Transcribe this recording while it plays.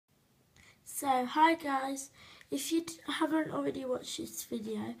So, hi guys, if you haven't already watched this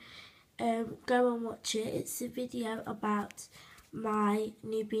video, go and watch it. It's a video about my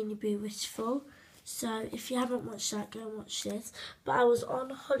new Beanie Boo Wishful. So, if you haven't watched that, go and watch this. But I was on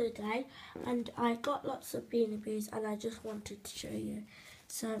holiday and I got lots of Beanie Boos and I just wanted to show you.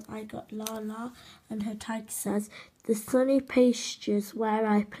 So, I got Lala and her tag says, "The sunny pastures where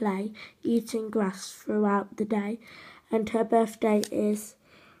I play, eating grass throughout the day." And her birthday is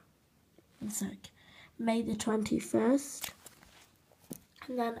May the 21st.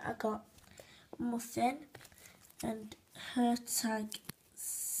 And then I got Muffin and her tag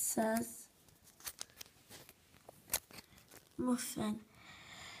says, "Muffin,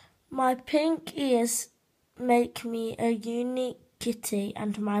 my pink ears make me a unique kitty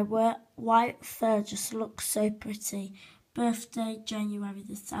and my white fur just looks so pretty. Birthday January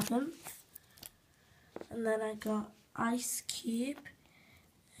the 7th. And then I got Ice Cube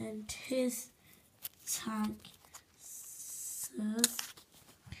and his tag says,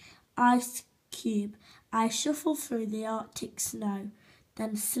 "Ice Cube, I shuffle through the Arctic snow,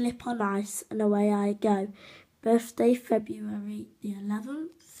 then slip on ice and away I go. Birthday February the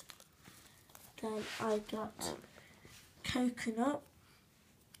 11th. Then I got Coconut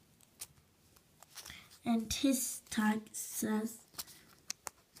and his tag says,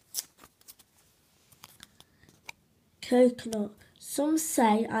 "Coconut, some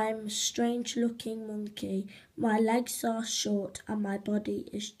say I am a strange looking monkey. My legs are short and my body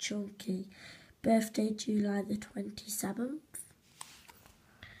is chunky. Birthday July the 27th.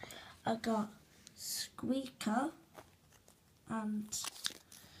 I got Squeaker and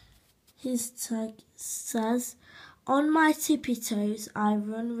his tag says, "On my tippy toes I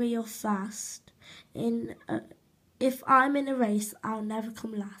run real fast. If I'm in a race I'll never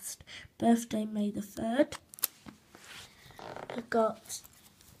come last. Birthday May the 3rd. I got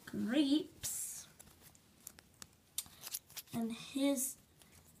Grapes and his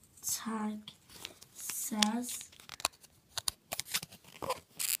tag says,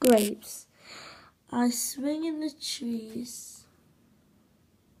 "Grapes, I swing in the trees.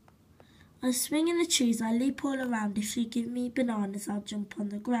 I leap all around. If you give me bananas, I'll jump on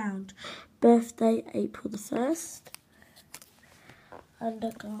the ground." Birthday April the 1st. And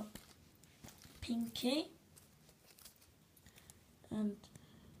I got Pinky and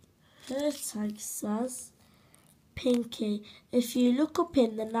her tag says, "Pinky, if you look up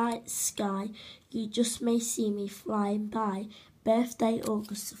in the night sky, you just may see me flying by." Birthday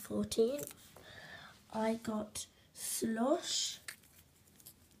August the 14th. I got Slush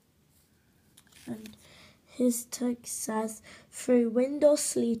and his tag says, "Through wind or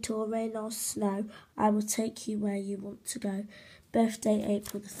sleet or rain or snow, I will take you where you want to go." Birthday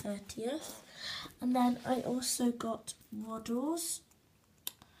April the 30th. And then I also got Waddles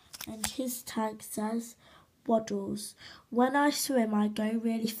and his tag says, "Waddles, when I swim I go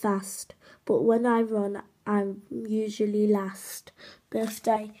really fast, but when I run I'm usually last."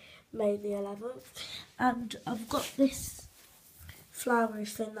 Birthday May the 11th. And I've got this flowery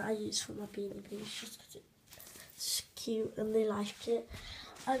thing that I use for my Beanie Boos just because it's cute and they like it.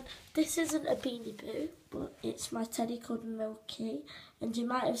 And this isn't a Beanie Boo, but it's my teddy called Milky, and you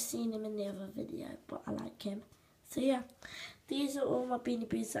might have seen him in the other video, but I like him. So yeah, these are all my Beanie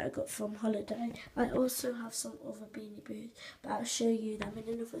Boos that I got from holiday. I also have some other Beanie Boos, but I'll show you them in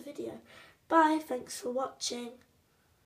another video. Bye, thanks for watching.